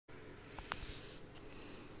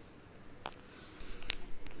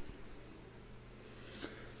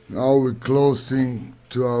Now we're closing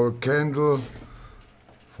to our candle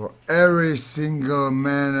for every single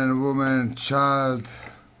man and woman and child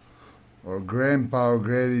or grandpa or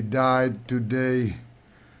granny died today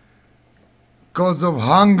because of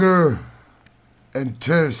hunger and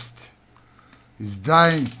thirst. It's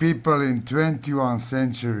dying people in 21st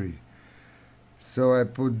century. So I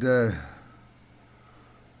put the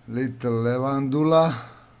little levandule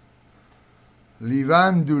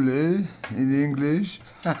in English.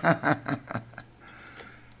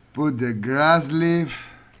 Put the grass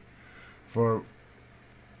leaf for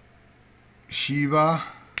Shiva.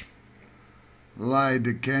 Light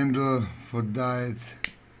the candle for diet.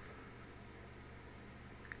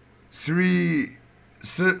 30K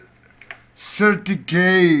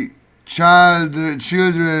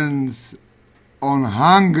children's on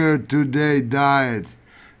hunger today died.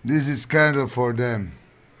 This is candle for them.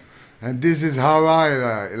 And this is how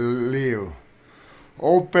I live.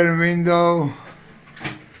 Open window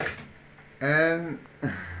and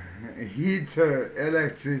heater,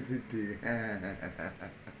 electricity.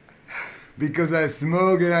 Because I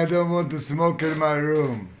smoke and I don't want to smoke in my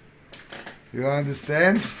room. You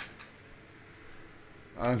understand?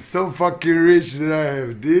 I'm so fucking rich that I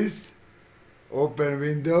have this open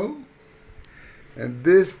window and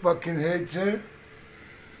this fucking heater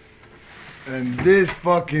and this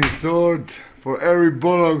fucking sword for every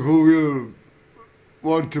bullock who will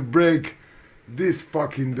want to break this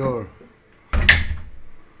fucking door.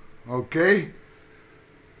 Okay?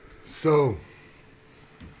 So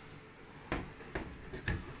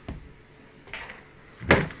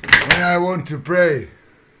when I want to pray,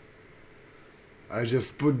 I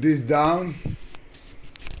just put this down.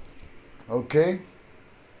 Okay?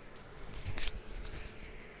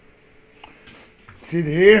 Sit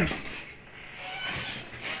here.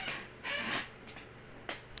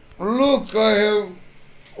 Look, I have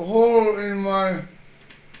a hole in my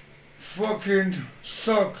fucking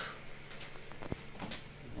sock.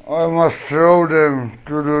 I must throw them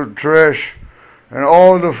to the trash and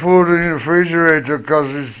all the food in the refrigerator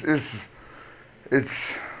because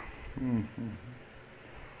it's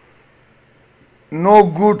no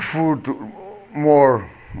good food more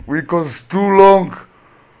because too long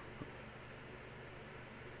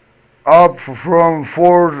up from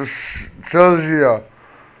 4 Celsius.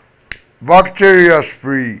 Bacteria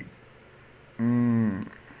spree.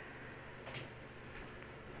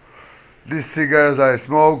 These cigars I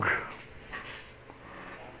smoke.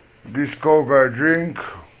 This coke I drink.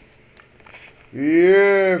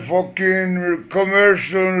 Yeah, fucking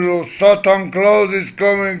commercial Satan Claus is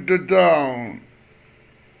coming to town.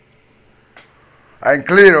 I'm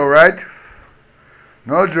clear, alright?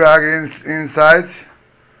 No dragons inside.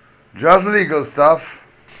 Just legal stuff.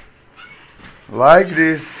 Like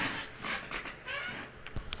this.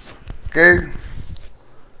 Okay,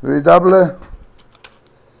 double.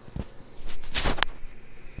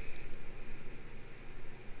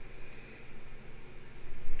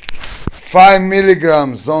 5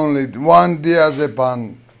 milligrams only, 1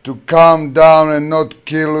 diazepam to calm down and not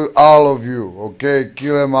kill all of you. Okay,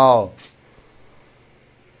 kill them all.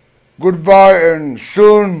 Goodbye and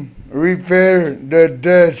soon repair the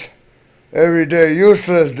dead every day,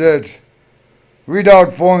 useless dead,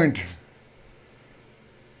 without point.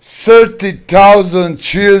 30,000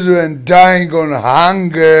 children dying on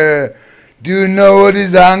hunger. Do you know what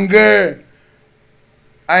is hunger?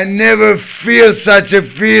 I never feel such a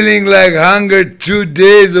feeling like hunger 2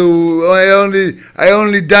 days. I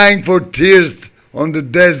only dying for tears on the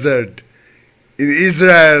desert in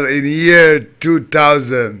Israel in year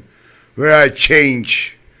 2000, where I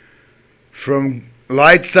change from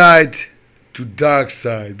light side to dark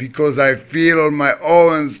side because I feel on my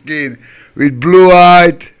own skin with blue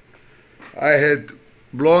eyed. I had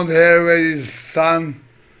blonde hair where is sun,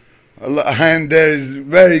 and there is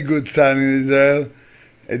very good sun in Israel.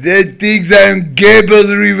 And they think I'm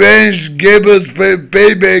Goebbels' revenge, Goebbels'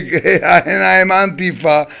 payback, and I'm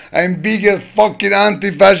Antifa. I'm biggest fucking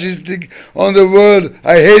anti-fascistic on the world.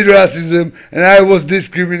 I hate racism, and I was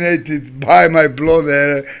discriminated by my blonde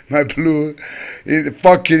hair, my blue, in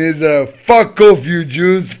fucking Israel. Fuck off, you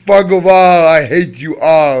Jews. Fuck off all. I hate you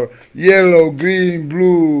all. Yellow, green,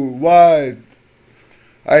 blue, white.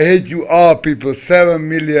 I hate you all, people. 7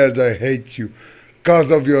 million, I hate you.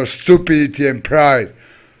 Because of your stupidity and pride.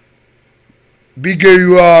 Bigger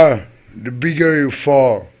you are, the bigger you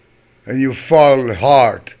fall. And you fall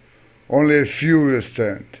hard. Only a few will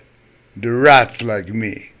stand. The rats like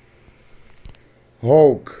me.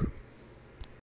 Hulk.